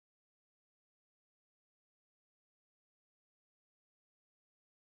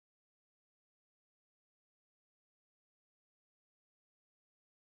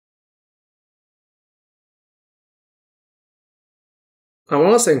I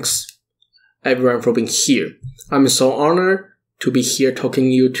want to thank everyone for being here. I'm so honored to be here talking to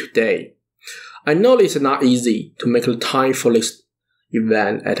you today. I know it's not easy to make the time for this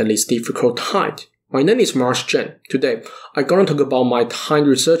event at this difficult time. My name is Cheng. Today, I'm going to talk about my time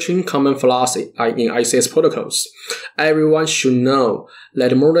researching common philosophy in ICS protocols. Everyone should know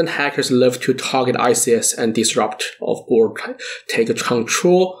that modern hackers love to target ICS and disrupt or take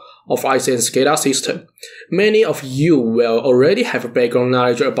control of ICS and SCADA system. Many of you will already have background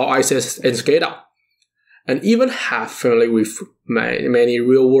knowledge about ICS and SCADA, and even have family with many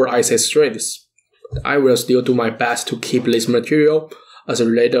real-world ICS strengths. I will still do my best to keep this material as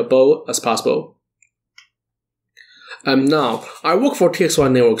relatable as possible. Now, I work for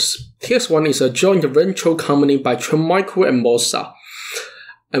TXOne Networks. TXOne is a joint venture company by Cheng and Mosa.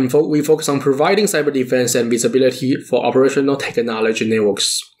 And we focus on providing cyber defense and visibility for operational technology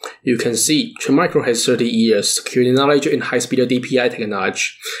networks. You can see Cheng has 30 years security knowledge in high-speed DPI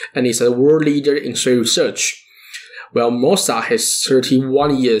technology, and is a world leader in threat research, while Mosa has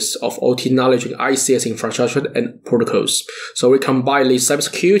 31 years of OT knowledge in ICS infrastructure and protocols. So we combine the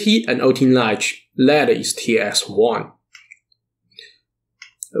cybersecurity and OT knowledge. That is TXOne.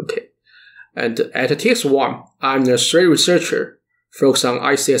 Okay. And at TXOne, I'm a threat researcher focused on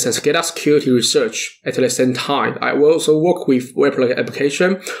ICS and SCADA security research. At the same time, I will also work with web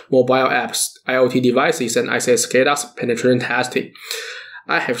application, mobile apps, IoT devices, and ICS SCADA penetration testing.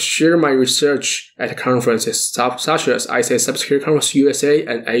 I have shared my research at conferences such as ICS Cybersecurity Conference USA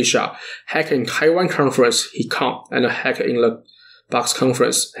and Asia, Hack in Taiwan Conference HITCON, and Hack in the Box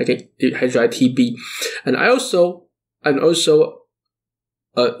Conference, HITB. And I also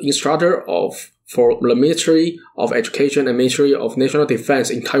instructor for the Ministry of Education and Ministry of National Defense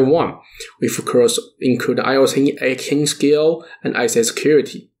in Taiwan, with course include IoT, King Scale, and ICS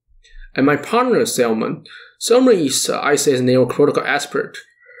security. And my partner Selmon. Selmon is an ICS network protocol expert.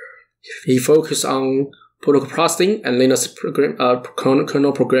 He focuses on protocol processing and Linux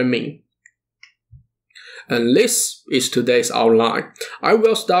kernel programming. And this is today's outline. I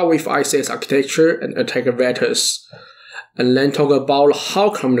will start with ICS architecture and attack vectors, and then talk about how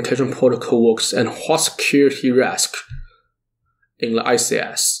communication protocol works and what security risk in the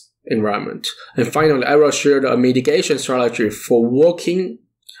ICS environment. And finally, I will share the mitigation strategy for working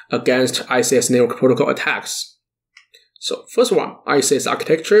against ICS network protocol attacks. So first one, ICS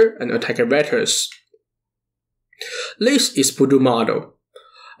architecture and attack vectors. This is Voodoo model,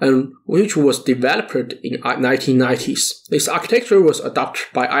 and which was developed in 1990s. This architecture was adopted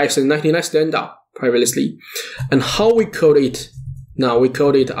by ISO 99 standard previously, and how we code it now, we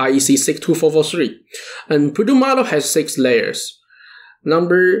code it IEC 62443. And Voodoo model has 6 layers,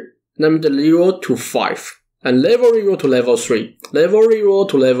 numbered 0 to 5, and level 0 to level 3. Level 0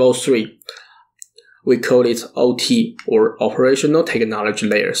 to level 3, we call it OT, or operational technology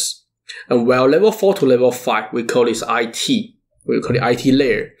layers. And while level 4 to level 5, we call it IT. We call it IT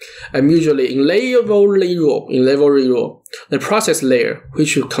layer. And usually in level 0, the process layer,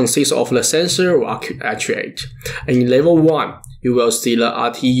 which consists of the sensor or actuate. And in level 1, you will see the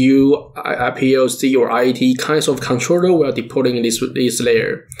RTU, PLC, or IET kinds of controller will deploying in this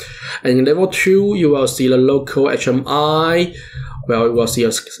layer. And in level 2, you will see the local HMI, where you will see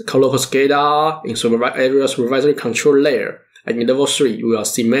a local SCADA in area supervisory control layer. And in level 3, you will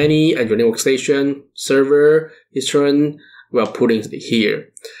see many engineering workstation, server, instrument, we are putting it here.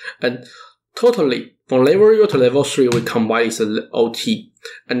 And totally, from level 0 to level 3, we combine the OT.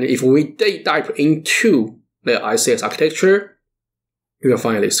 And if we dive into the ICS architecture, you will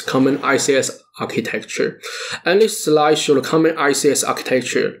find this common ICS architecture. And this slide shows the common ICS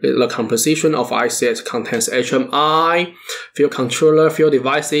architecture. The composition of ICS contains HMI, field controller, field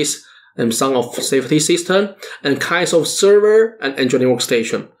devices, and some of safety system, and kinds of server and engineering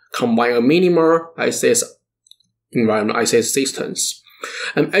workstation, combine a minimal ICS environment, ICS systems.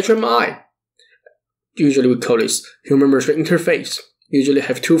 And HMI, usually we call this human machine interface, usually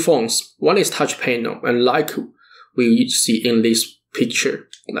have 2 forms. One is touch panel, and like we see in this picture,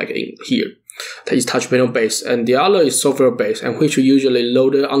 like in here, that is touch panel based, and the other is software based, and which usually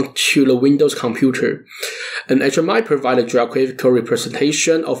loaded onto the Windows computer. And HMI provides a geographical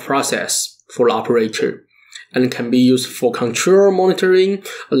representation of process for the operator, and can be used for control, monitoring,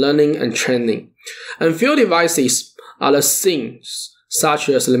 learning, and training. And field devices are the things such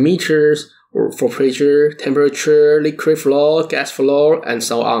as the meters or for pressure, temperature, liquid flow, gas flow, and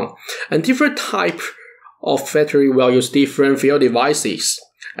so on. And different types of factory will use different field devices.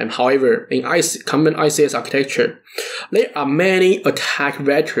 And however, in common ICS architecture, there are many attack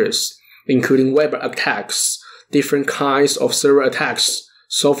vectors, including web attacks, different kinds of server attacks,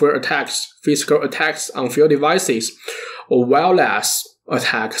 software attacks, physical attacks on field devices, or wireless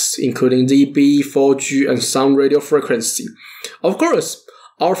attacks, including ZB, 4G, and some radio frequency. Of course,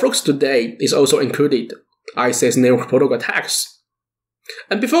 our focus today is also included ICS network protocol attacks.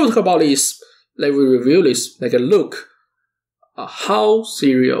 And before we talk about this, let me review this, like a look at how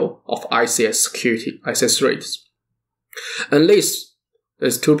serial of ICS security, ICS threats. And this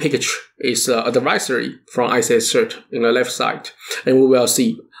is two pictures, is advisory from ICS CERT in the left side. And we will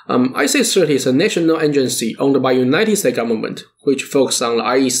see ICS CERT is a national agency owned by United States government, which focuses on the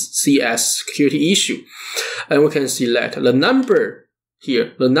ICS security issue. And we can see that the number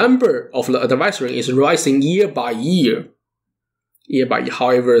here, the number of the advisory is rising year by year.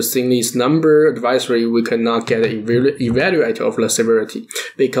 However, seeing this number advisory, we cannot get an evaluate of the severity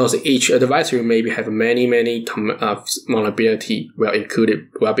because each advisory maybe have many vulnerability will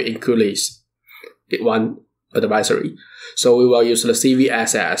be included in one advisory. So we will use the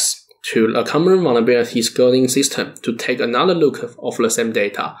CVSS to a common vulnerability scoring system to take another look of the same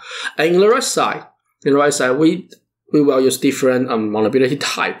data. And in the right side, we will use different vulnerability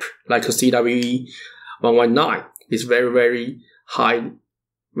type like CVE-119. It's very high,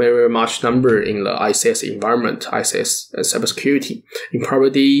 very much number in the ICS environment, ICS and cybersecurity, in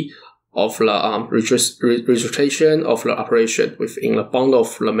property of the registration of the operation within the bound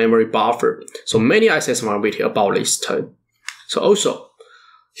of the memory buffer. So many ICS vulnerability about this term. So also,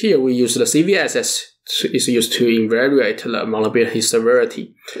 here we use the CVSS is used to evaluate the vulnerability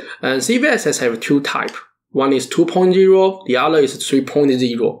severity. And CVSS have two types. One is 2.0, the other is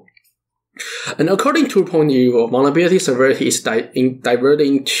 3.0. And according to 2.0, vulnerability severity is divided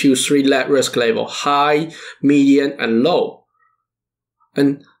into three risk levels: high, medium, and low.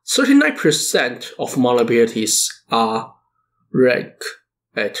 And 39% of vulnerabilities are ranked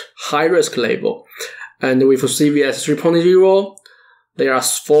at high risk level. And with CVS 3.0, there are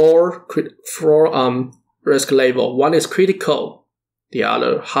four risk level. One is critical, the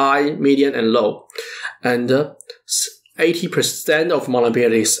other high, medium, and low. And 80% of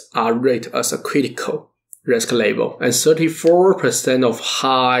vulnerabilities are rated as a critical risk level, and 34% of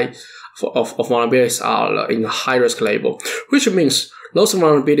vulnerabilities are in a high risk level, which means those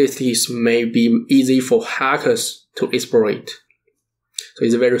vulnerabilities may be easy for hackers to exploit. So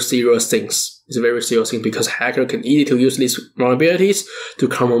it's a very serious thing. Because hackers can easily to use these vulnerabilities to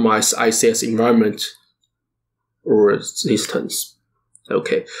compromise ICS environment or systems.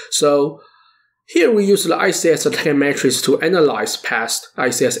 Okay, so here we use the ICS attack matrix to analyze past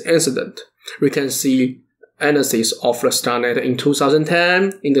ICS incident. We can see analysis of the StarNet in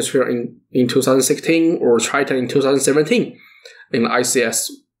 2010, Industrial in 2016, or Triton in 2017 in the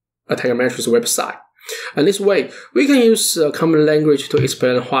ICS attack matrix website. And this way, we can use a common language to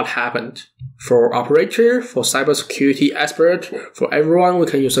explain what happened. For operator, for cybersecurity expert, for everyone, we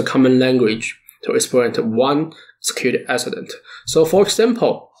can use a common language to explain one security incident. So for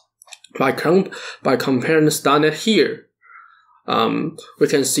example, by comparing the StarNet here, we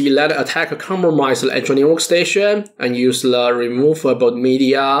can see that the attacker compromised the engineering workstation and use the removable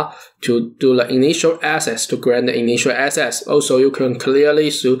media to do the initial access, to grant the initial access. Also, you can clearly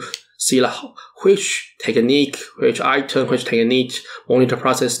see which technique, monitor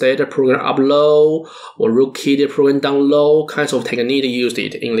process data, program upload, or rootkit program download, kinds of technique used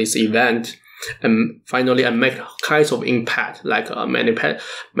in this event. And finally, I make kinds of impact like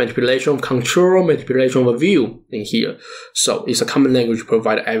manipulation of control, manipulation of view in here. So it's a common language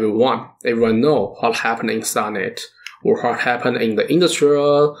provided everyone. Everyone know what happened in StarNet, or what happened in the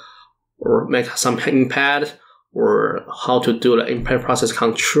industrial, or make some impact, or how to do the impact process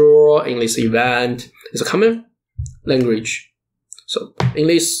control in this event. It's a common language. So in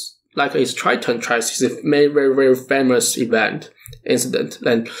this, like it's Triton, is a very famous incident.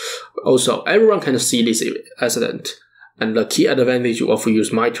 And also, everyone can see this incident. And the key advantage of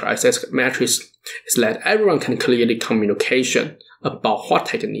use ICS matrix is that everyone can clearly communication about what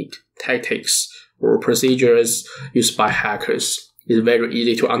technique, tactics, or procedures used by hackers. It's very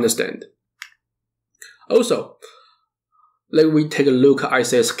easy to understand. Also, let me take a look at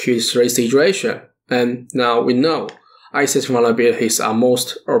ICS security threat situation. And now we know ICS vulnerabilities are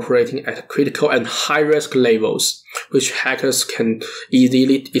most operating at critical and high-risk levels, which hackers can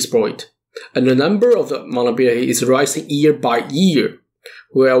easily exploit. And the number of the vulnerability is rising year by year,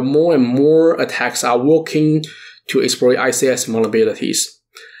 where more and more attacks are working to exploit ICS vulnerabilities.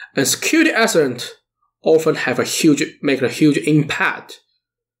 And security incidents often make a huge impact.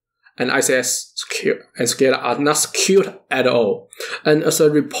 And ICS and SCADA are not secured at all. And as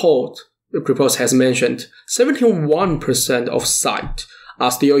the report has mentioned, 71% of sites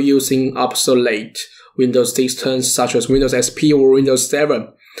are still using obsolete Windows systems such as Windows XP or Windows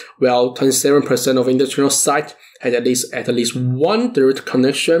 7. while 27% of industrial sites had at least one direct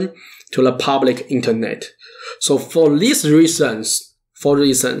connection to the public internet. So for these reasons,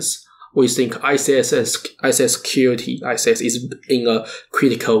 we think ICS security, ICS is in a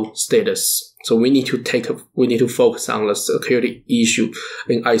critical status. So we need to focus on the security issue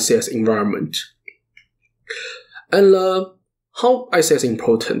in ICS environment. And how ICS is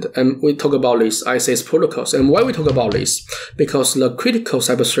important, and we talk about this ICS protocols. And why we talk about this? Because the critical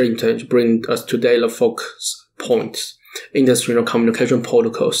cyber threat intelligence brings us today the focus point. Industrial communication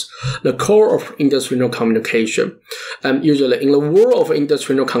protocols, the core of industrial communication. Usually in the world of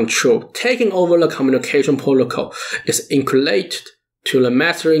industrial control, taking over the communication protocol is equated to the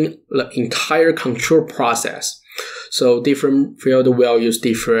mastering the entire control process. So different field will use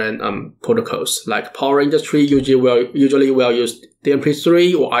different protocols. Like power industry usually will use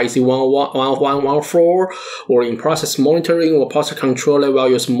DMP3 or IC1114, or in process monitoring or process control, they will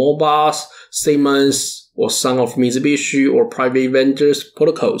use Modbus, Siemens, or some of Mitsubishi or private vendors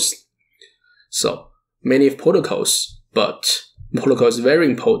protocols. So many protocols, but protocol is very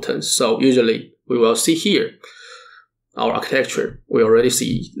important. So usually we will see here our architecture. We already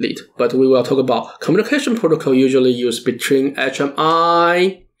see it, but we will talk about communication protocol usually used between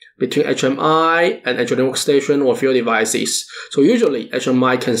HMI and edge network station or field devices. So usually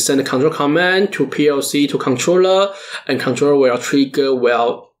HMI can send a control command to PLC to controller, and controller will trigger,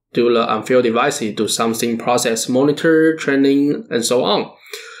 do the field devices, do something, process, monitor, training, and so on.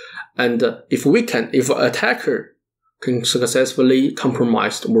 And if an attacker can successfully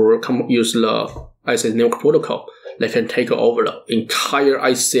compromise or use the ICS network protocol, they can take over the entire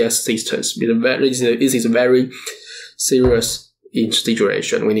ICS systems. This is a very serious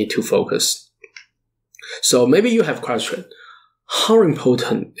situation. We need to focus. So maybe you have a question. How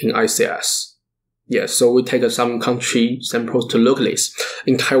important in ICS? Yes, so we take some country samples to look at this.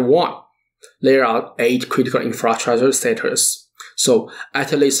 In Taiwan, there are 8 critical infrastructure sectors. So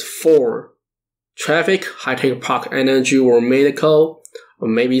at least 4 traffic, high-tech park energy or medical, or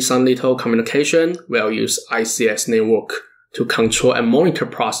maybe some little communication will use ICS network to control and monitor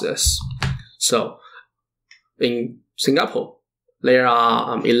process. So in Singapore, there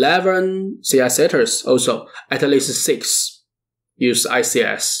are 11 CI sectors. Also, at least 6 use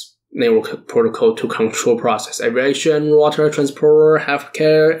ICS network protocol to control process, aviation, water, transport,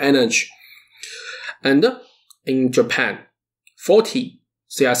 healthcare, energy. And in Japan, 40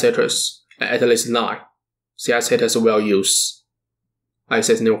 CI sectors, at least 9 CI sectors will use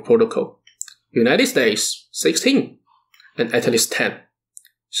ICS network protocol. United States, 16, and at least 10.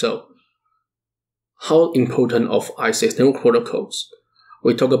 So, how important of ICS network protocols?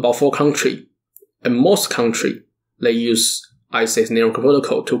 We talk about 4 countries, and most countries, they use ICS network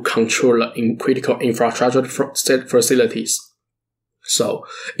protocol to control the critical infrastructure facilities. So,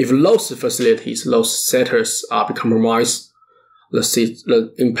 if those facilities, those sectors are compromised,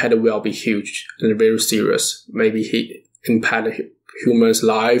 the impact will be huge and very serious. Maybe impact humans'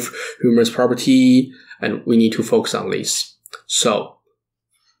 life, humans' property, and we need to focus on this. So,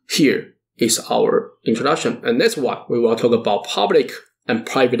 here is our introduction, and that's why we will talk about public and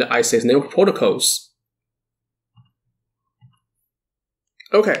private ICS network protocols.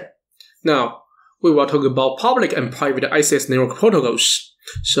 Okay, now we will talk about public and private ICS network protocols.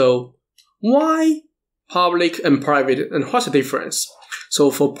 So, why public and private, and what's the difference?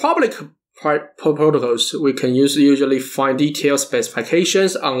 So, for public protocols, we can usually find detailed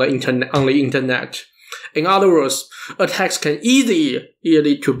specifications on the internet. In other words, attacks can easily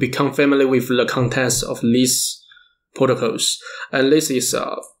to become familiar with the contents of these protocols, and this is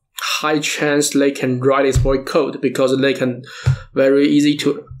a high chance they can write exploit code because they can very easy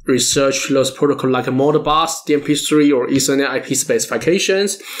to research those protocols like Modbus, DMP3, or Ethernet IP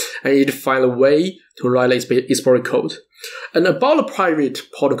specifications, and it find a way to write exploit code. And about the private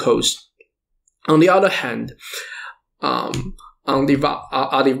protocols, on the other hand, are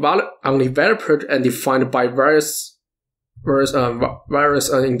developed and defined by various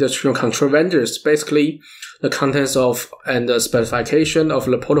industrial control vendors. Basically, the contents of and the specification of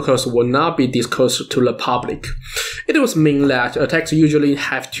the protocols will not be disclosed to the public. It would mean that attacks usually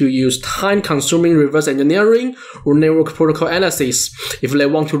have to use time-consuming reverse engineering or network protocol analysis if they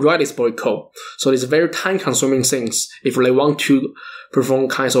want to write exploit code. So it's very time-consuming things if they want to perform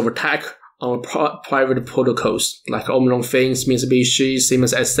kinds of attack on private protocols like Omron Things, Mitsubishi,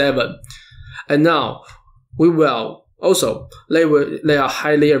 Siemens S7. And now we will also, they are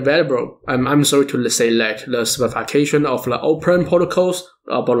highly available. I'm sorry to say that the specification of the open protocols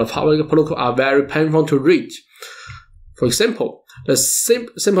about the public protocol are very painful to read. For example, the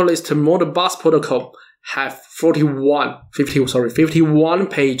simplest Modbus protocol have 51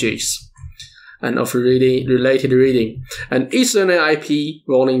 pages and of related reading. And Ethernet IP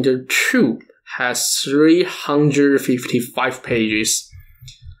rolling 2 has 355 pages.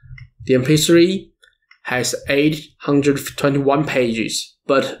 The MP3 has 821 pages,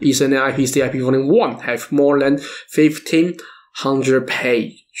 but Ethernet IP CIP volume 1 have more than 1500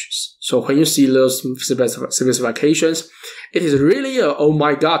 pages. So when you see those specifications, it is really a oh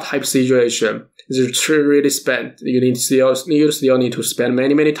my god type situation. It's really spent. You still need to spend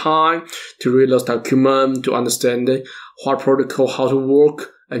many time to read those documents, to understand what protocol, how to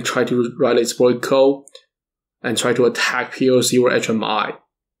work, and try to write exploit code, and try to attack POC or HMI.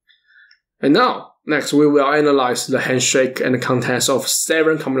 And now, next we will analyze the handshake and the contents of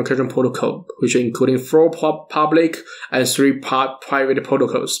 7 communication protocols, which including 4 public and 3 private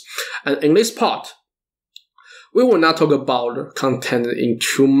protocols. And in this part, we will not talk about the content in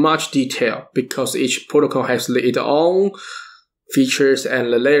too much detail because each protocol has its own features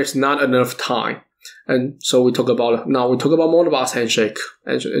and there's not enough time. And so we talk about Modbus handshake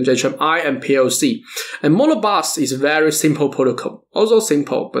and HMI and POC. And Modbus is a very simple protocol, also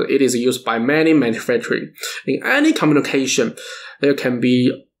simple, but it is used by many manufacturers. In any communication, there can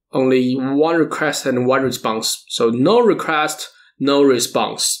be only one request and one response. So no request, no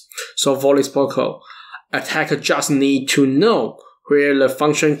response. So for this protocol, attacker just need to know where the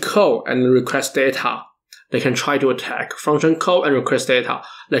function call and the request data. They can try to attack function call and request data.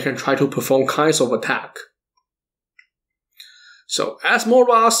 They can try to perform kinds of attack. So as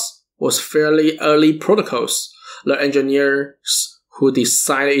Modbus was fairly early protocols, the engineers who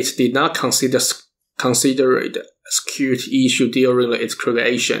designed it did not consider it a security issue during its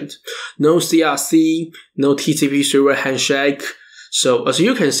creation. No CRC, no TCP server handshake. So as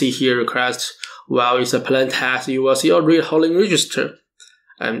you can see here, request, while it's a plain text, you will see a read holding register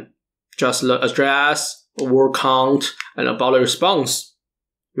and just the address, word count, and about the response.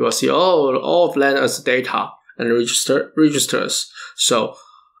 You will see all of them as data and registers. So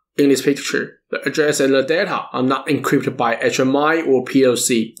in this picture, the address and the data are not encrypted by HMI or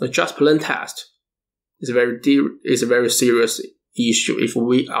POC. It's just plain text. It's a very serious issue. If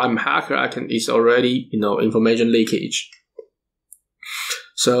I'm a hacker, it's already information leakage.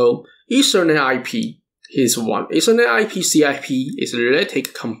 So Ethernet IP is one. Ethernet IP CIP is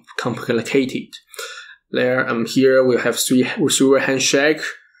relatively complicated. Here we have 3 receiver handshake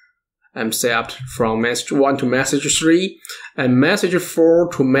set up from message 1 to message 3, and message 4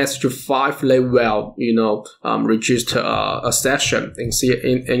 to message 5 they will register a session in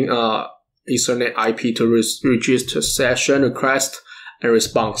Ethernet IP to register session request and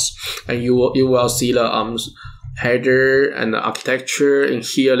response. And you will see the header and the architecture. In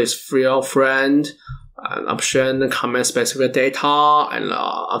here is friend, an option, comment specific data, and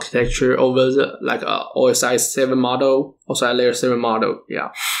architecture over the OSI 7 model, OSI layer 7 model. Yeah.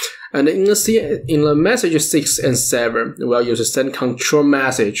 And in the message 6 and 7, we'll use a send control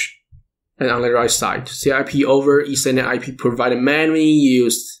message. And on the right side, CIP over Ethernet IP provide many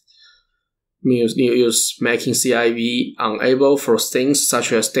use, making CIP unable for things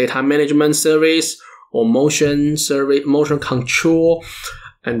such as data management service or motion control.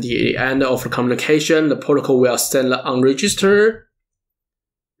 And the end of the communication, the protocol will send the unregistered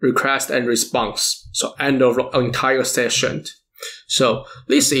request and response. So end of the entire session. So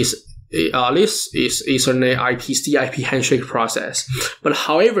this is Ethernet IP CIP handshake process. But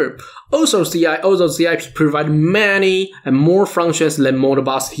however, although CIP provide many and more functions than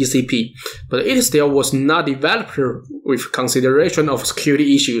Modbus TCP, but it still was not developed with consideration of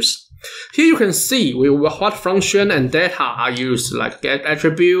security issues. Here you can see what function and data are used, like get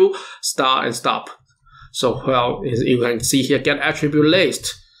attribute, start, and stop. So you can see here get attribute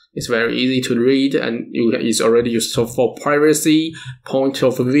list. It's very easy to read, and it's already used for privacy point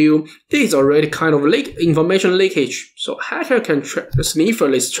of view. This is already kind of information leakage. So hacker can sniff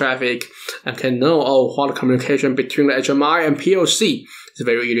this traffic and can know what communication between the HMI and POC. It's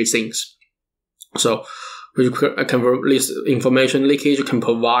very easy things. So this information leakage can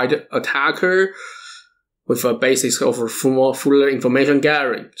provide attacker with a basis of fuller information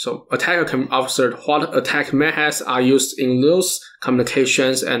gathering. So attacker can observe what attack methods are used in those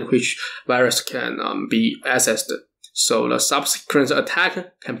communications and which virus can be accessed. So the subsequent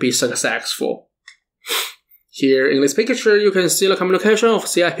attack can be successful. Here in this picture, you can see the communication of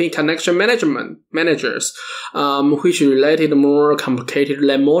CIP connection managers, which is related more complicated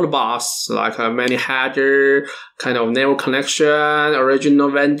than Modbus, like many header, kind of network connection,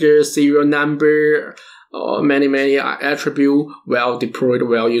 original vendor, serial number, many attribute well deployed,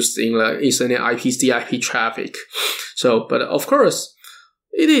 well used in the Ethernet IP CIP traffic. So, but of course,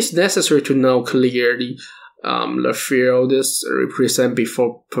 it is necessary to know clearly the fields represent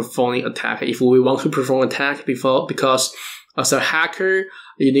before performing attack. If we want to perform attack because as a hacker,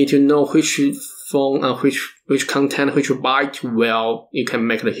 you need to know which phone, which content, which byte, well, you can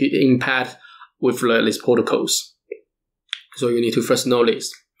make the impact with these protocols. So you need to first know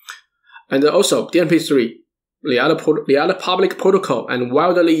this. And also, DNP3, the other public protocol and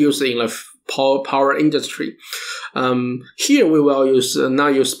widely used in the power industry. Here we will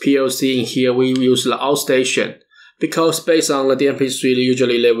not use PLC. In here we use the outstation, because based on the DNP3,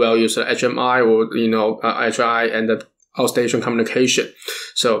 usually they will use the HMI or HI and the outstation communication.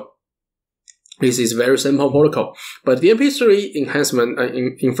 So this is very simple protocol. But the DNP3 enhancement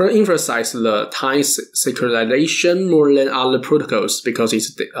emphasize the time synchronization more than other protocols, because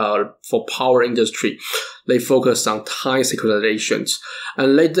it's for power industry. They focus on time synchronizations.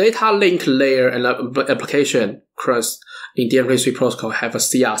 And the data link layer and application cross in DNP3 protocol have a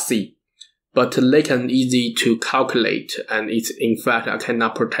CRC. But they can easy to calculate, and it in fact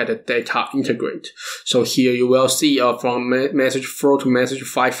cannot protect the data integrate. So here you will see from message 4 to message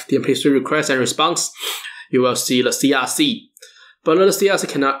 5 DNP3 request and response, you will see the CRC. But the CRC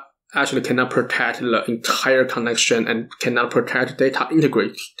cannot protect the entire connection and cannot protect data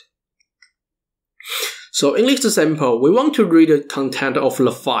integrated. So in this example, we want to read the content of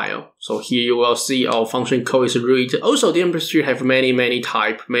the file. So here you will see our function code is read. Also, DNP3 have many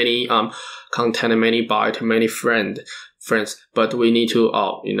type, many content, many byte, many friends. But we need to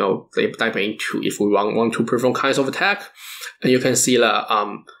type into if we want to perform kinds of attack. And you can see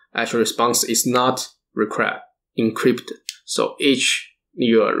the actual response is not encrypted. So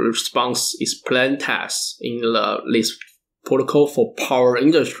your response is plain text in this protocol for power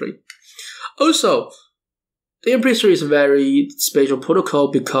industry. Also, the DNP3 is a very special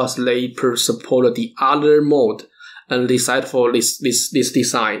protocol because they support the other mode, and the side for this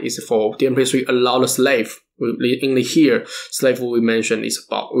design is for DNP3 allow the slave. In here, slave we mentioned is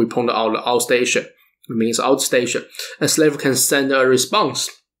about, we point out the outstation. It means outstation. And slave can send a response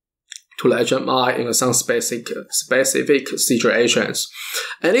to the HMI in some specific situations.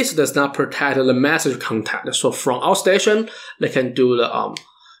 And this does not protect the message content. So from outstation, they can do the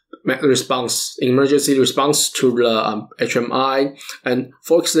emergency response to the HMI, and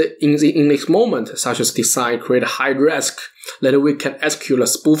for in this moment, such as design create high risk that we can execute the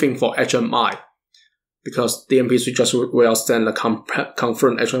spoofing for HMI, because DNP3 just will send the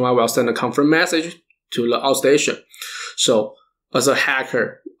confirm HMI will send a confirm message to the outstation. So as a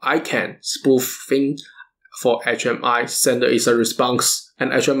hacker, I can spoofing for HMI, send it a response,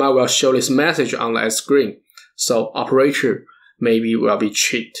 and HMI will show this message on the screen. So operator maybe will be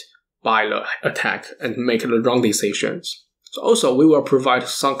cheated by the attack and make the wrong decisions. So also, we will provide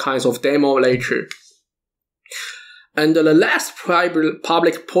some kinds of demo later. And the last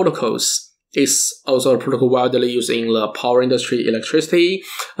public protocols is also a protocol widely used in the power industry, electricity.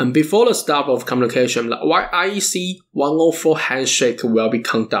 And before the start of communication, the IEC 104 handshake will be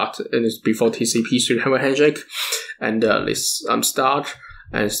conducted, and it's before TCP/3 handshake. And this start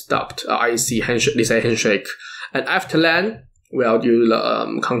and stopped IEC handshake. And after that, we'll do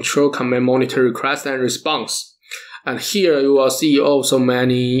the control, command, monitor, request, and response. And here you will see also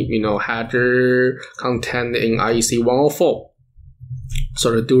many, header content in IEC 104.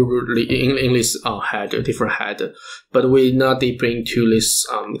 So they do in this header, different header. But we're not deep into this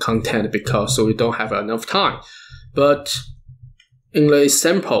content because we don't have enough time. But in the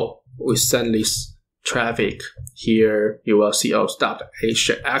sample, we send this traffic. Here you will see start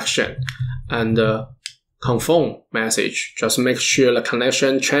action and confirm message. Just make sure the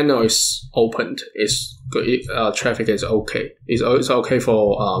connection channel is opened. Traffic is okay. It's okay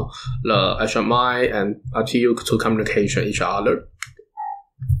for the HMI and RTU to communicate each other.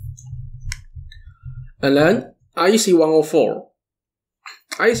 And then IEC 104.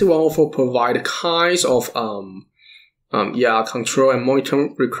 IEC 104 provide kinds of control and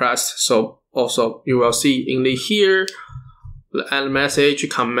monitoring requests. So also you will see in here the end message,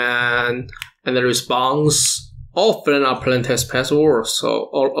 command, and the response often are plain text passwords, so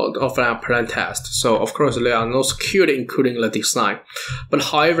often are plain text. So of course there are no security including the design. But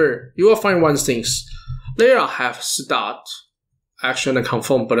however, you will find one thing: they have start, action, and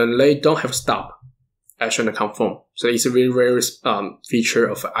confirm, but they don't have stop, action, and confirm. So it's a very rare feature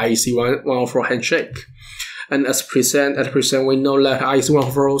of IEC 104 handshake. And at present, we know that IEC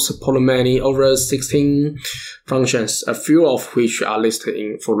 104 support many over 16 functions, a few of which are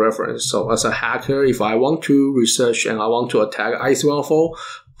listed for reference. So as a hacker, if I want to research and I want to attack IEC 104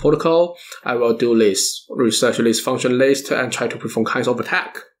 protocol, I will do this, research this function list and try to perform kinds of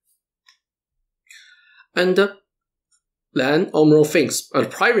attack. And then more things,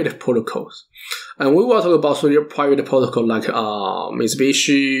 private protocols. And we will talk about private protocol like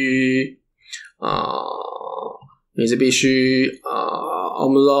Mitsubishi,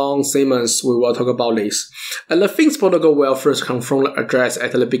 Omlong, Siemens. We will talk about this. And the things protocol will first come from the address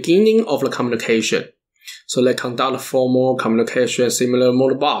at the beginning of the communication. So they conduct formal communication similar to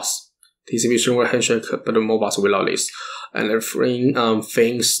Modbus. TCP string handshake, but the Modbus without this. And the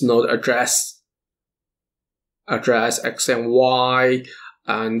things node address X and Y,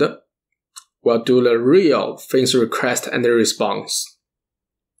 and will do the real things request and the response.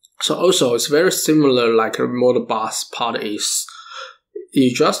 So also it's very similar like a Modbus part is.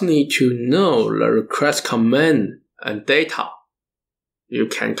 You just need to know the request command and data you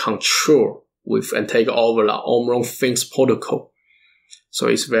can control with and take over the overall things protocol. So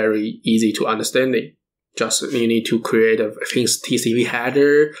it's very easy to understanding. Just you need to create a things TCP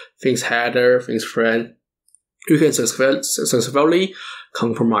header, things frame. You can successfully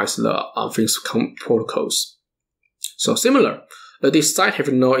compromise the things protocols. So similar, this site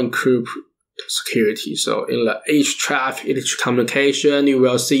have no encrypt security. So in the each traffic, each communication, you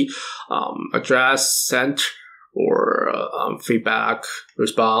will see address sent or feedback,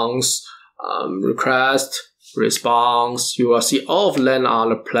 response, request, response. You will see all of them are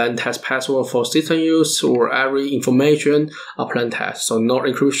the plain text password for system use, or every information are plain text. So no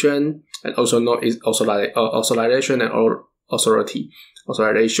encryption and also no authorization and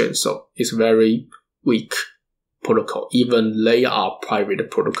authorization. So it's very weak protocol. Even they are private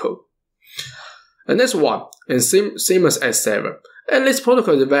protocol. And next one, and Siemens S7. And this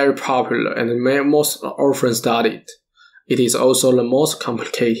protocol is very popular and most often studied. It is also the most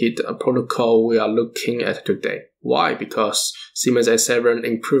complicated protocol we are looking at today. Why? Because Siemens S7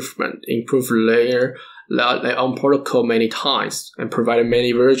 improved their own protocol many times and provided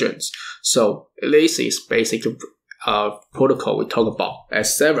many versions. So this is basic protocol we talk about,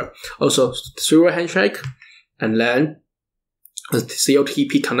 S7. Also, serial handshake, and then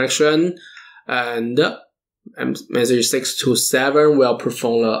COTP connection, and message 6 to 7 will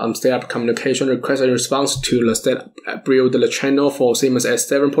perform the step communication request and response to the step build the channel for Siemens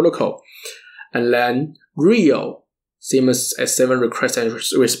S7 protocol. And then real Siemens S7 request and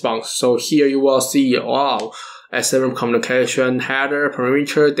response. So here you will see, wow, S7 communication header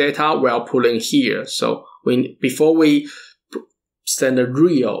parameter data will pull in here. So before we send a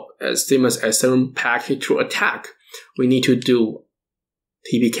real Siemens S7 packet to attack, we need to do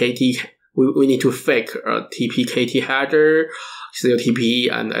TPKT. We need to fake a TPKT header,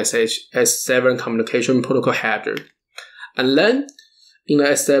 COTP, and S7 communication protocol header. And then in the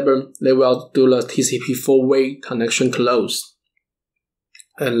S7, they will do the TCP four-way connection close.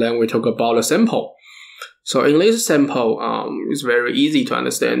 And then we talk about the sample. So in this sample, it's very easy to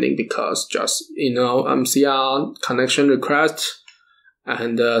understanding because just, CR connection request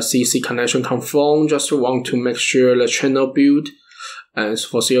and CC connection confirm, just want to make sure the channel build. And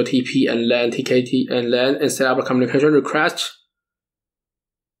for COTP and then TKT and then set up a communication request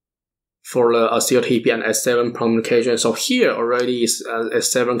for the COTP and S7 communication. So here already is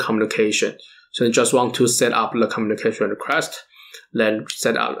S7 communication. So you just want to set up the communication request, then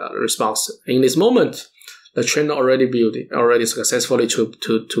set up a response. In this moment, the channel already successfully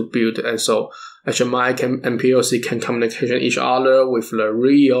to build, and so HMI and POC can communicate each other with the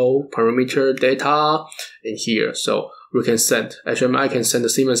real parameter data in here. So we can HMI can send the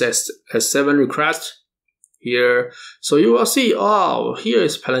Siemens S7 request here. So you will see, oh, here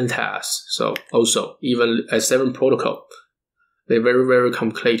is plain text. So also, even S7 protocol, they're very, very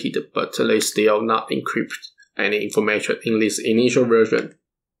complicated, but they still not encrypt any information in this initial version.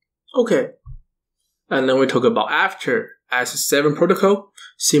 Okay. And then we talk about after S7 protocol,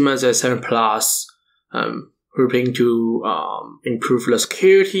 Siemens S7 Plus, hoping to improve the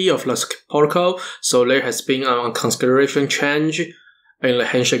security of the protocol. So there has been a configuration change in the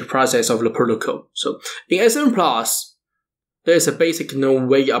handshake process of the protocol. So in S7 Plus, there is a basic known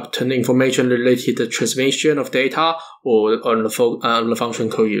way to obtain information related to transmission of data or the function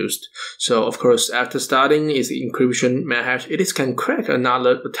code used. So of course, after starting its encryption manhash, it can crack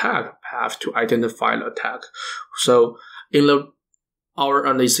another attack path to identify the attack. So in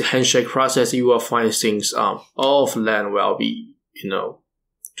this handshake process, you will find things, all of them will be,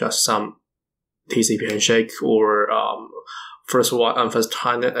 just some TCP handshake or first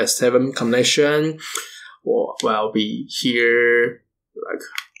time S7 connection, or will be here like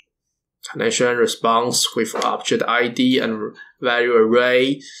connection response with object ID and value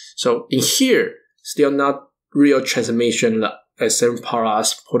array. So in here, still not real transmission S7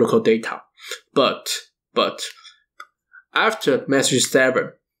 Plus protocol data, but after message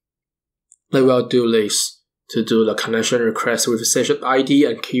 7, they will do this to do the connection request with session ID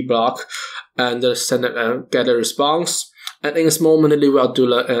and key block, and send and get a response. And in this moment, they will do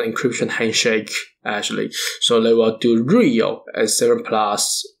the encryption handshake, actually. So they will do real S7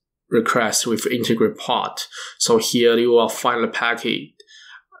 plus request with integrate part. So here you will find the packet,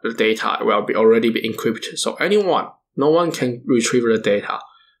 the data will already be encrypted. So no one can retrieve the data,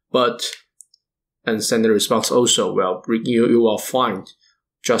 and send the response also you will find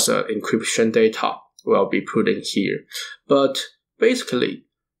just encryption data will be put in here. But basically,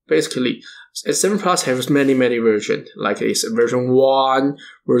 S7 Plus has many versions, like it's version 1,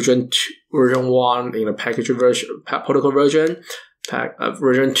 version 1 in the package version, protocol version,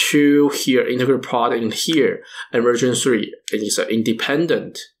 version 2 here, integrate part in here, and version 3 is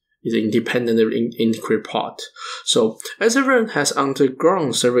independent integrate part. So S7 has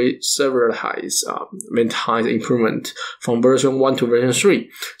undergone several times improvement from version 1 to version 3.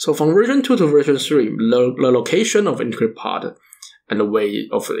 So from version 2 to version 3, the location of integrate part and the way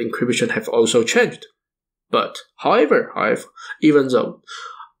of encryption have also changed. But however, even though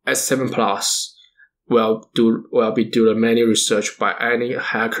S7 Plus will be doing many research by any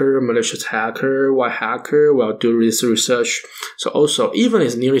hacker, malicious hacker, white hacker will do this research. So also, even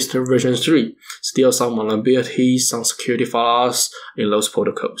its newest version 3, still some vulnerabilities, some security flaws in those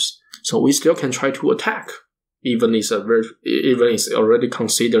protocols. So we still can try to attack, even it's already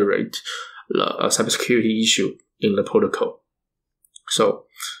considered a cybersecurity issue in the protocol. So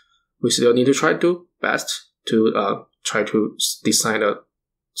we still need to try to best to try to design a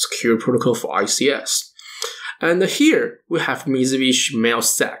secure protocol for ICS. And here we have Mitsubishi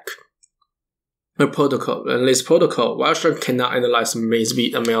MailSec, a protocol. And this protocol, Wireshark cannot analyze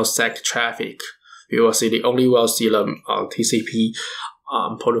MailSec traffic. You will see the TCP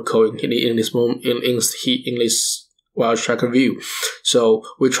protocol in this Wireshark view. So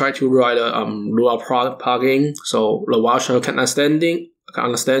we try to write a Lua plugin so the Wireshark can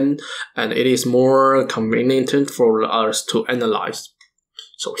understand, and it is more convenient for us to analyze.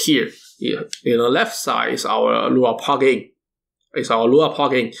 So here, in the left side is our Lua plugin.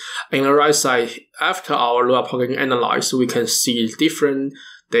 In the right side, after our Lua plugin analyze, we can see different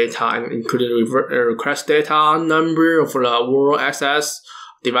data, including request data, number of the world access,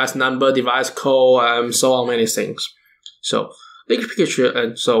 device number, device code, and so on, many things. So big picture,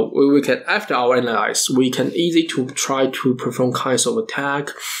 and so we can, after our analyze, we can easy to try to perform kinds of attack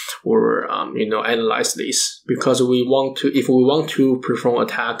or analyze this, because if we want to perform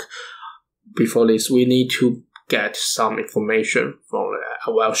attack before this, we need to get some information from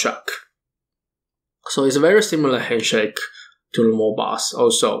Wireshark. So it's a very similar handshake to the Modbus.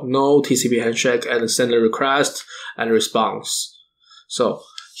 Also, no TCP handshake and send a request and response. So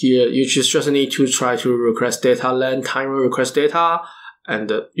here you just need to try to request data, then timer request data,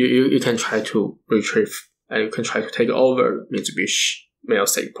 and you can try to retrieve and you can try to take over Mitsubishi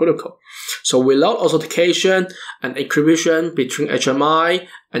MailSec protocol. So without authentication and encryption between HMI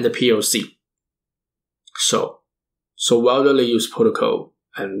and the POC. So widely used protocol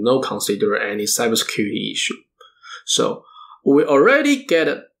and no consider any cybersecurity issue. So we already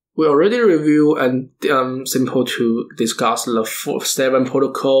review and simple to discuss the 7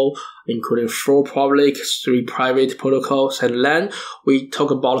 protocol, including 4 public, 3 private protocols, and then we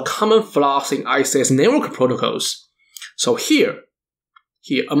talk about common flaws in ICS network protocols. So here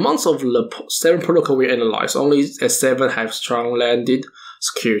amongst of the 7 protocols we analyze, only S7 have strong landed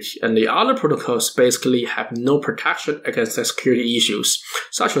security, and the other protocols basically have no protection against the security issues,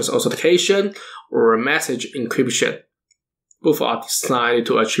 such as authentication or message encryption. Both are designed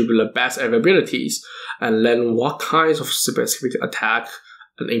to achieve the best availabilities, and then what kinds of specific attack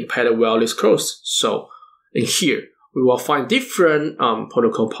and impact will disclose. So in here, we will find different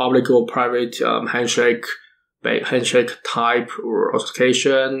protocol, public or private handshake type or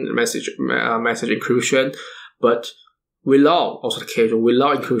authentication, message encryption, but without authentication,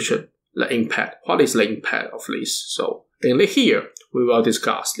 without encryption, the impact. What is the impact of this? So in here, we will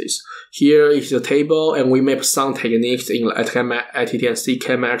discuss this. Here is the table, and we map some techniques in the ITT and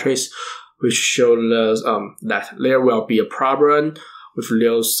CK matrix, which show that there will be a problem with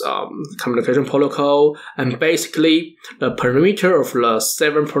those communication protocol, and basically the parameter of the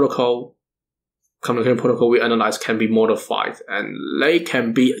 7 communication protocol we analyze can be modified, and they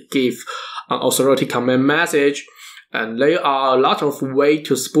can give an authority command message. And there are a lot of ways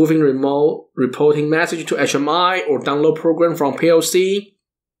to spoofing remote reporting message to HMI or download program from POC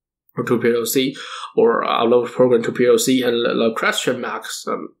or to POC or upload program to POC, and the question marks,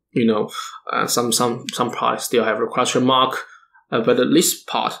 some products still have a question mark But this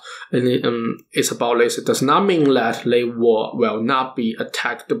part is about this. It does not mean that they will not be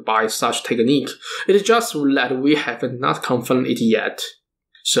attacked by such technique. It is just that we have not confirmed it yet.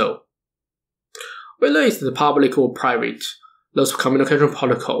 So, whether it's the public or private, those communication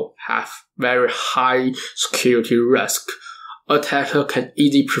protocols have very high security risk. Attacker can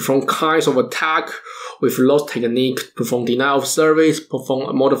easily perform kinds of attack with those techniques, perform denial of service, perform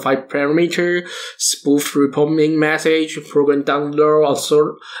a modified parameter, spoof reporting message, program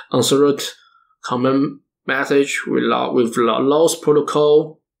download uncertain common message with loss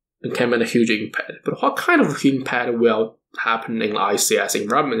protocol, and can make a huge impact. But what kind of impact will happen in the ICS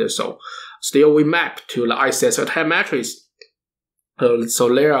environment? So still we map to the ICS attack matrix. So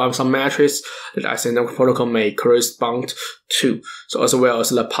there are some metrics that ICS network protocol may correspond to. So as well as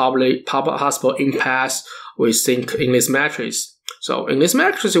the possible impacts we think in this matrix. So in this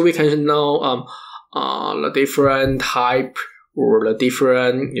matrix we can know the different type or the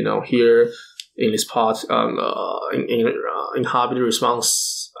different, here in this part inhibit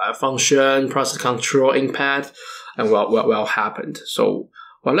response function, process control impact, and what happened. So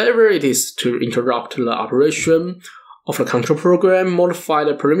whatever it is to interrupt the operation of the control program, modify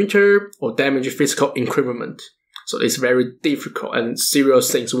the perimeter, or damage physical encryption. So it's very difficult and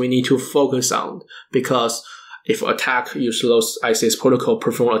serious things we need to focus on, because if attack use those ICS protocol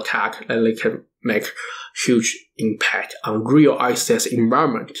perform attack, then they can make huge impact on real ICS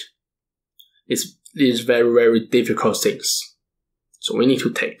environment. It's very, very difficult things. So we need to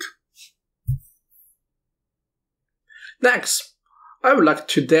take. Next, I would like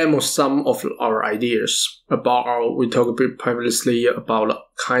to demo some of our ideas about we talked previously about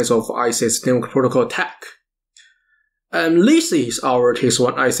kinds of ICS network protocol attack. And this is our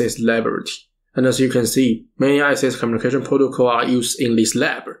TXOne ICS library. And as you can see, many ICS communication protocols are used in this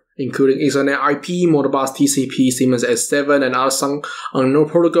lab, including Ethernet IP, Modbus TCP, Siemens S7, and other some unknown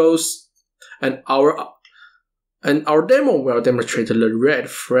protocols. And our demo will demonstrate the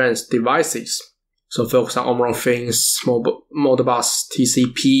reference devices. So focus on Omron things, Modbus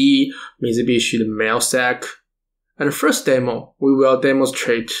TCP, Mitsubishi MailSec. And the first demo, we will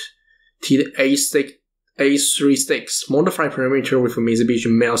demonstrate A36 modified parameter with Mitsubishi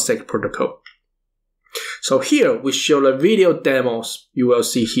MailSec protocol. So here we show the video demos you will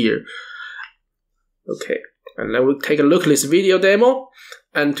see here. Okay, and then we'll take a look at this video demo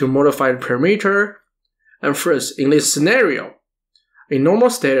and to modify the parameter. And first, in this scenario, in normal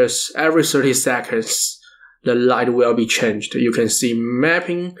status, every 30 seconds, the light will be changed. You can see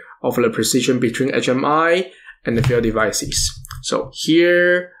mapping of the precision between HMI and the field devices. So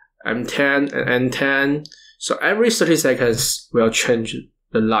here, M10 and N10. So every 30 seconds will change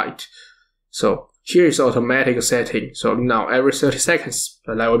the light. So here is automatic setting. So now every 30 seconds,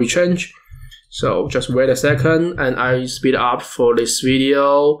 the light will be changed. So just wait a second and I speed up for this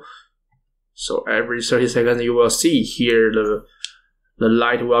video. So every 30 seconds you will see here the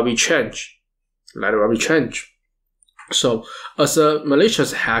light will be changed. So as a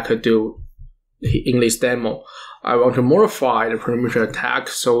malicious hacker do in this demo, I want to modify the perimeter attack.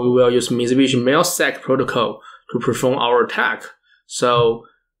 So we will use Mitsubishi MailSec protocol to perform our attack. So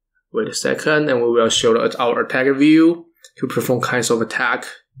wait a second and we will show our attack view to perform kinds of attack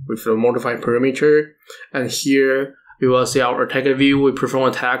with the modified perimeter. And here you will see our attack view. We perform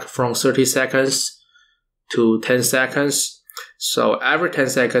attack from 30 seconds to 10 seconds. So every 10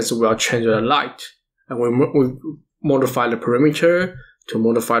 seconds we will change the light, and we modify the perimeter to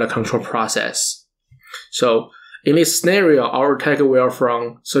modify the control process. So in this scenario, our attack will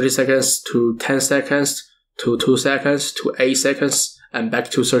from 30 seconds to 10 seconds to 2 seconds to 8 seconds and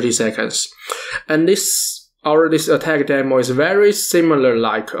back to 30 seconds. And this attack demo is very similar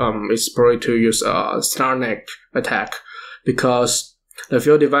like it's probably to use a StarNet attack, because the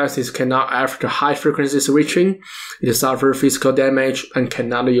field devices cannot after high frequency switching, it suffers physical damage and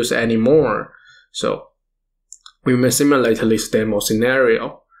cannot use anymore. So we may simulate this demo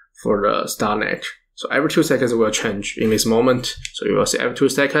scenario for the StarNet. So every 2 seconds it will change in this moment. So you will see every 2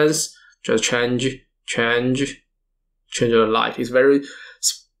 seconds, just change the light. It's very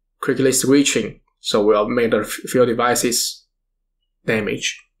quickly switching. So we'll make the field devices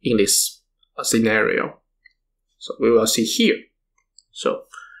damage in this scenario. So we will see here. So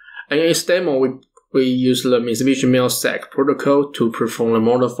in this demo, we use the Mitsubishi MailSec protocol to perform the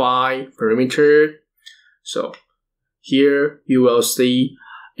modify perimeter. So here you will see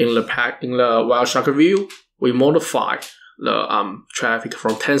in the Wireshark view, we modify the traffic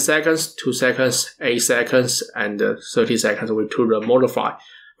from 10 seconds, 2 seconds, 8 seconds, and 30 seconds to the modify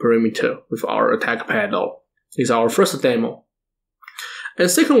perimeter with our attack panel. This is our first demo. And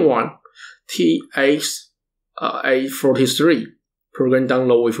second one, A43. program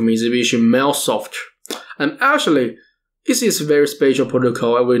download with Mitsubishi MailSoft. And actually, this is a very special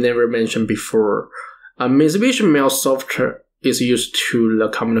protocol I will never mention before. Mitsubishi MailSoft is used to the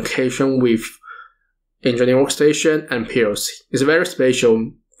communication with engineering workstation and PLC. It's a very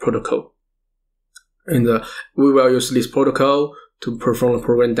special protocol. And we will use this protocol to perform the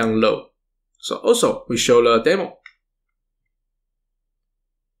program download. So also, we show the demo.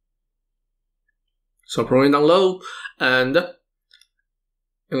 So program download, and on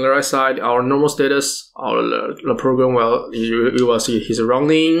the right side, our normal status, the program you will see is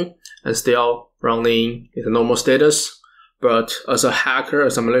running and still running in the normal status. But as a hacker,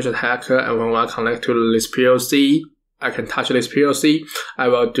 as a malicious hacker, and when I connect to this PLC, I can touch this PLC, I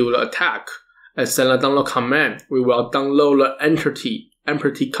will do the attack and send a download command. We will download the empty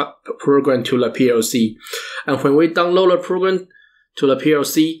program to the PLC. And when we download the program to the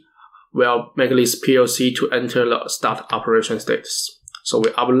PLC, we'll make this PLC to enter the start operation status. So we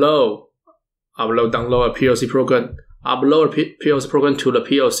download a PLC program, upload a PLC program to the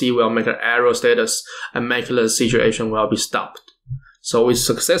PLC, will make an error status and make the situation will be stopped. So we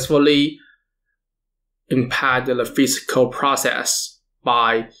successfully impact the physical process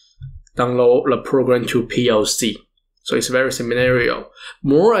by download the program to PLC. So it's a very scenario.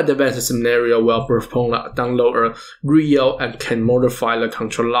 More advanced scenario will perform a download a real and can modify the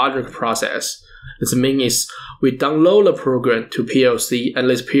control logic process. This means we download the program to PLC, and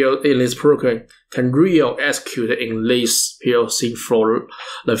this program can real execute in this PLC for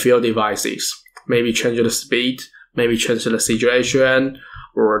the field devices. Maybe change the speed, maybe change the situation,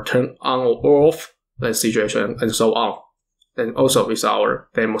 or turn on or off the situation, and so on. And also is our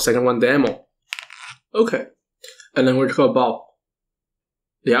demo, second one demo. Okay. And then we'll talk about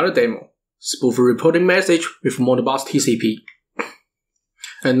the other demo, spoof reporting message with Modbus TCP.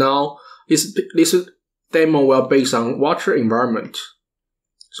 And now this demo will based on water environment.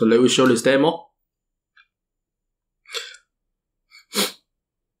 So let me show this demo.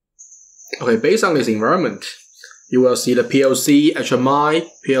 Okay, based on this environment, you will see the PLC,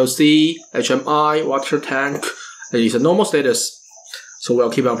 HMI, water tank. It is a normal status. So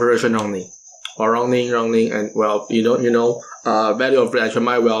we'll keep operation running. While running, and value of the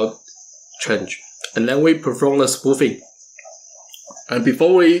HMI will change. And then we perform the spoofing. And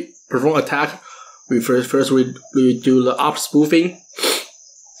before we perform attack, we first do the up spoofing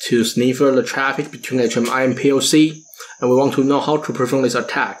to sniff the traffic between HMI and PLC. And we want to know how to perform this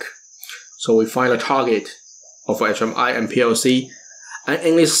attack. So we find a target of HMI and PLC. And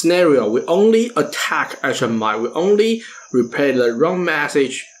in this scenario, we only attack HMI. We only replay the wrong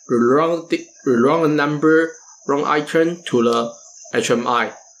message, wrong number, wrong item to the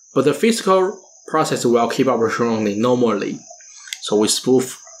HMI. But the physical process will keep operation running normally. So we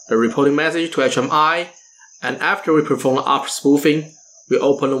spoof the reporting message to HMI, and after we perform the up spoofing, we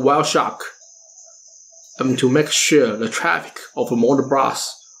open the Wireshark to make sure the traffic of a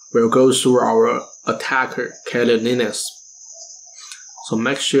Modbus will go through our attacker Kali Linux. So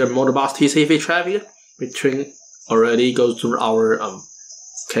make sure Modbus TCP traffic between already goes through our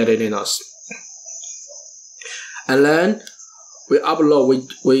Kali Linux. And then we upload,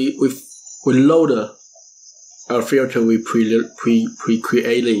 we load a filter we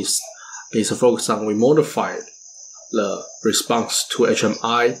pre-create this. It's focused on we modify the response to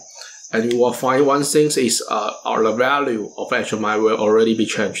HMI, and you will find one thing is the value of HMI will already be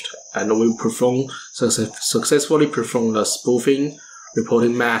changed, and we successfully perform the spoofing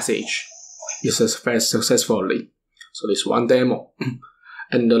reporting message. It's successfully. So this one demo.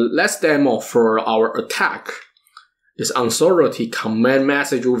 And the last demo for our attack is authority command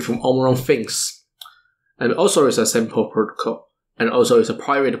message with unknown things. And also it's a simple protocol. And also it's a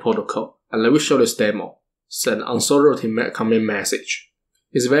private protocol. And let me show this demo. Send authority command message.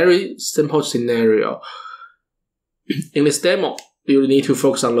 It's a very simple scenario. In this demo, you need to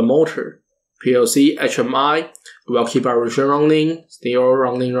focus on the motor. PLC, HMI will keep our operation running, still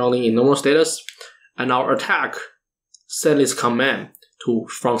running in normal status. And our attack send this command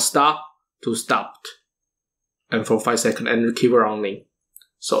from stop to stopped. And for 5 seconds and keep running.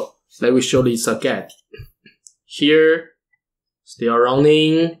 So let me show this again. Here, still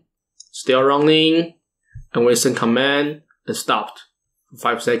running, and we send command and stopped for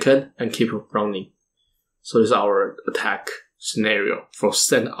 5 seconds and keep running. So this is our attack scenario for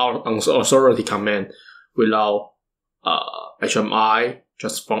send out authority command without HMI,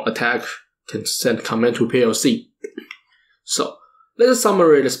 just from attack can send command to PLC. So let's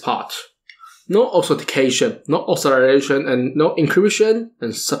summarize this part. No authentication, no authorization, and no encryption,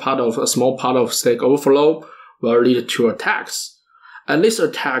 and a small part of stack overflow will lead to attacks. And these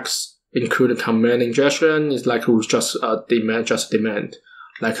attacks include command injection. It's like just demand,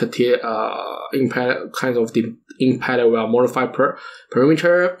 like kind of the impact will modify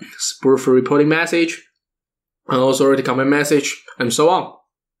perimeter, spoof reporting message, and also the command message, and so on.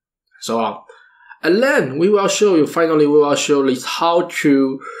 And then we will show you how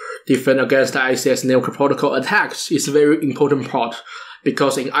to defend against the ICS network protocol attacks. It's a very important part,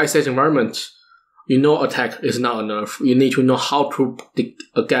 because in ICS environment, attack is not enough. You need to know how to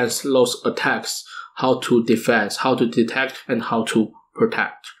against those attacks, how to defend, how to detect, and how to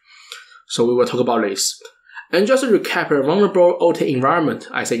protect. So we will talk about this. And just to recap, a vulnerable OT environment,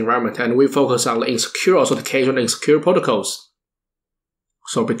 and we focus on the insecure authentication and insecure protocols.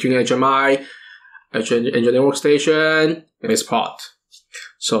 So between HMI, Engine Workstation, and this part.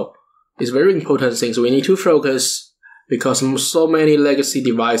 So it's very important things we need to focus, because so many legacy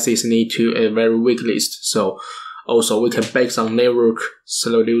devices need to a very weak list. So also we can bake some network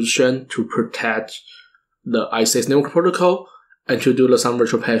solution to protect the ICS network protocol, and to do some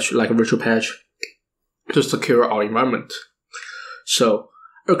virtual patch, to secure our environment. So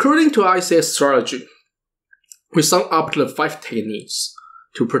according to ICS strategy, we sum up the 5 techniques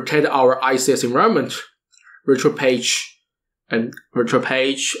to protect our ICS environment: virtual page, virtual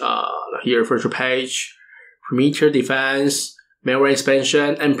page, perimeter defense, malware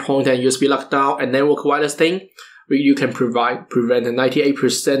expansion, endpoint and USB lockdown, and network whitelisting. You can prevent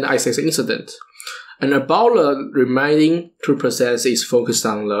 98% ICS incident. And about the remaining 2% is focused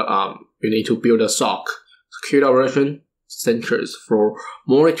on the you need to build a SOC, Security Operation Centers, for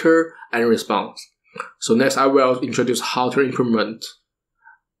monitor and response. So next I will introduce how to implement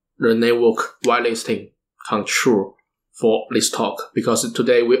the network whitelisting control for this talk, because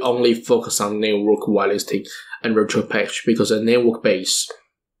today we only focus on network whitelisting and virtual page, because a network base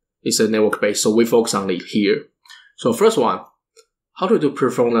is a network base, so we focus on it here. So first one, how to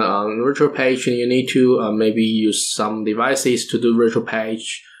perform a virtual page. You need to maybe use some devices to do virtual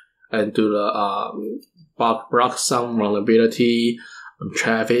page and do the block some vulnerability,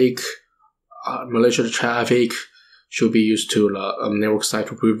 traffic, malicious traffic should be used to the network side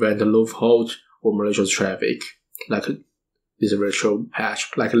to prevent the loophole or malicious traffic, like this virtual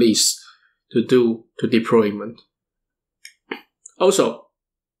patch, like this, to deployment. Also,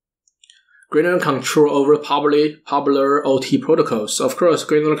 granular control over popular OT protocols. Of course,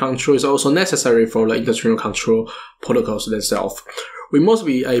 granular control is also necessary for the industrial control protocols themselves. We must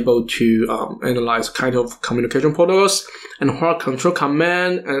be able to analyze kind of communication protocols and where control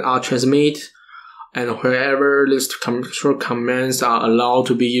command and are transmit, and wherever these control commands are allowed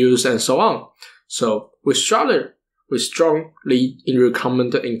to be used, and so on. So we strongly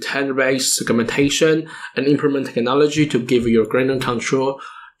recommend intent-based segmentation and implement technology to give you granular control,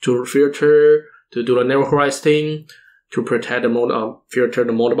 to filter, to do the network whitelisting, to protect the filter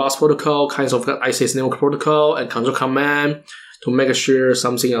the Modbus protocol, kinds of ICS network protocol, and control command, to make sure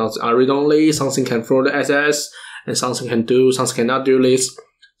something else are read-only, something can follow the SS, and something can do, something cannot do this.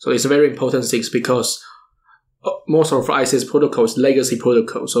 So it's very important things, because most of ICS protocols legacy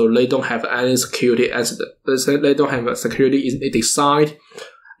protocols, so they don't have any security incident. They don't have a security designed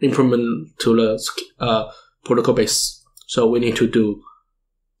implement to the protocol base. So we need to do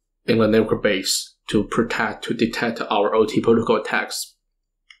in the network base to detect our OT protocol attacks.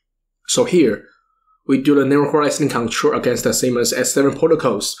 So here, we do the network whitelisting control against the Siemens S7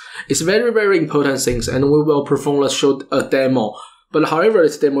 protocols. It's very, very important things, and we will perform a demo. But however,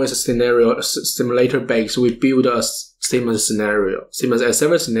 this demo is a scenario, simulator based. We build a Siemens scenario, Siemens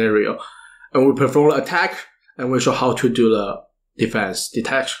S7 scenario, and we perform the attack, and we show how to do the defense,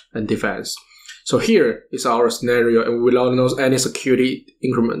 detect and defense. So here is our scenario, and we don't know any security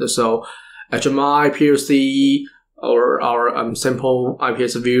increment. So HMI, PLC, or our simple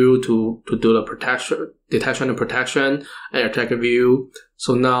IPS view to do the detection and protection, and attack view.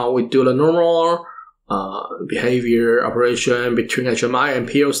 So now we do the normal behavior operation between HMI and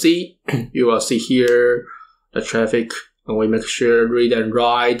PLC. You will see here the traffic, and we make sure read and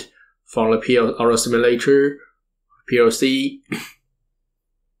write from the our simulator PLC.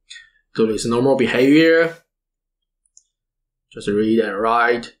 So this normal behavior, just read and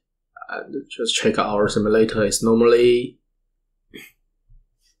write, and just check our simulator is normally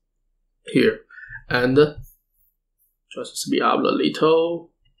here, and just speed up a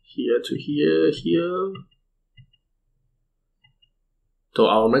little, here to here. So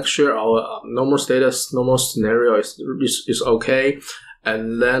I'll make sure our normal status, normal scenario is okay.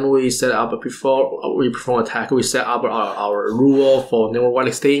 And then we set up, before we perform attack, we set up our rule for network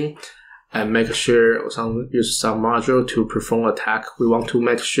whitelisting, and make sure use some module to perform attack. We want to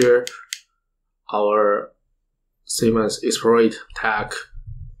make sure our Siemens exploit attack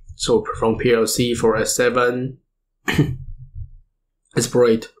So perform PLC for S7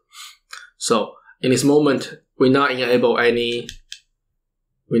 exploit. So in this moment, we not enable any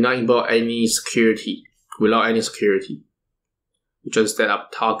security. Without any security, we just set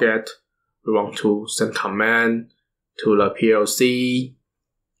up target. We want to send command to the PLC.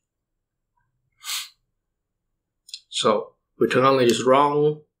 So we turn on this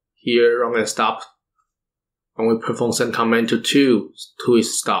run here, run and stop. When we perform send command to 2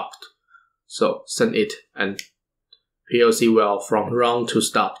 is stopped. So send it and PLC will from run to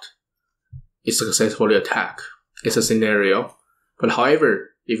stopped. It's successfully attacked. It's a scenario. But however,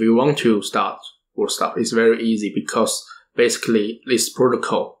 if you want to start or stop, it's very easy because basically this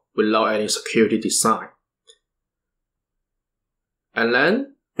protocol without any security design. And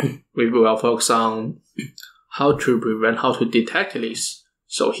then we will focus on how to prevent, how to detect this.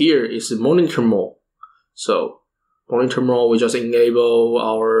 So here is the monitor mode. So monitor mode, we just enable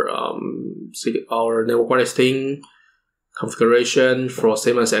our network whitelisting configuration for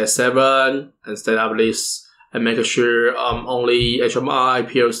same as S7 and set up this and make sure only HMI,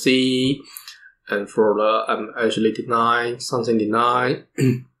 PLC, and for the actually deny, something deny,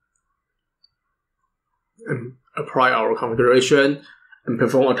 and apply our configuration and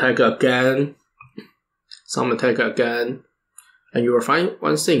perform attack again, some attack again, and you will find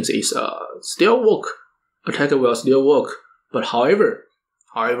one thing is still work. Attacker will still work, but however,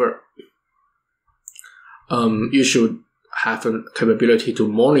 you should have a capability to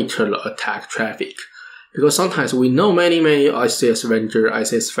monitor the attack traffic. Because sometimes we know many ICS vendor,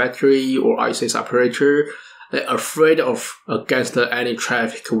 ICS factory, or ICS operator, they're afraid of against any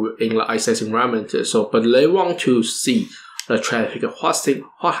traffic in the ICS environment. So, but they want to see the traffic.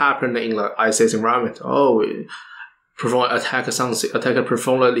 What happened in the ICS environment? Oh, perform attacker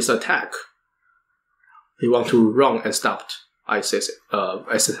performed this attack. They want to run and stop ICS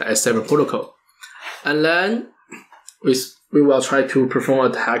S7 protocol, and then we will try to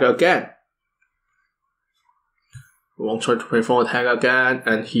perform attack again. We won't try to perform attack again,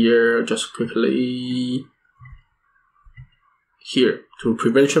 and here just quickly here to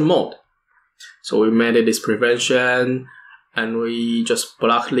prevention mode. So we made this prevention, and we just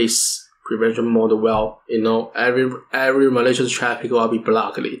block this prevention mode. Well, every malicious traffic will be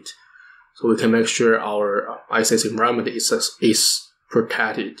blocked. So we can make sure our ICS environment is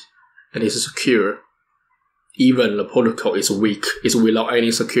protected and is secure. Even the protocol is weak, is without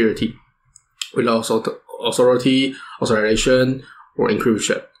any security, without authority, authorization, or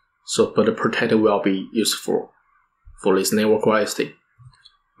encryption. So, but the protector will be useful for this network whitelisting.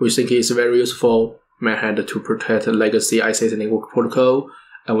 We think it's very useful method to protect the legacy ICS network protocol,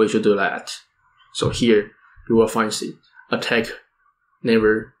 and we should do that. So here you will find the attack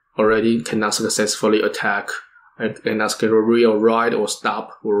never already cannot successfully attack and cannot real write or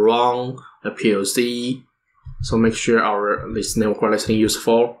stop or run the PLC. So make sure this network whitelisting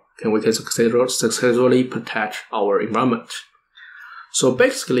useful. We can successfully protect our environment. So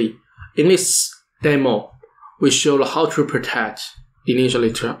basically, in this demo, we showed how to protect.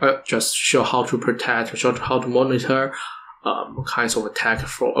 Initially, to just show how to protect, show how to monitor kinds of attack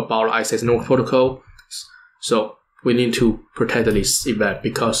about ICS network protocol. So we need to protect this event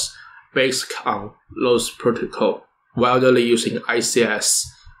because based on those protocol widely using ICS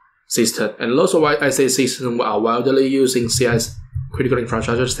system, and lots of ICS systems are widely using CS critical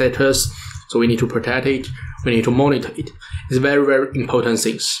infrastructure status, so we need to protect it, we need to monitor it. It's very, very important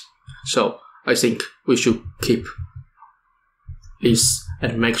things. So I think we should keep this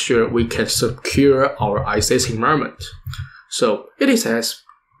and make sure we can secure our ICS environment. So it is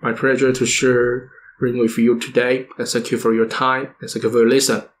my pleasure to share with you today, and thank you for your time and thank you for your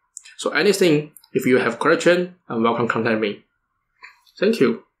listen. So anything, if you have question, welcome contact me. Thank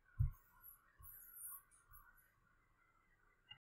you.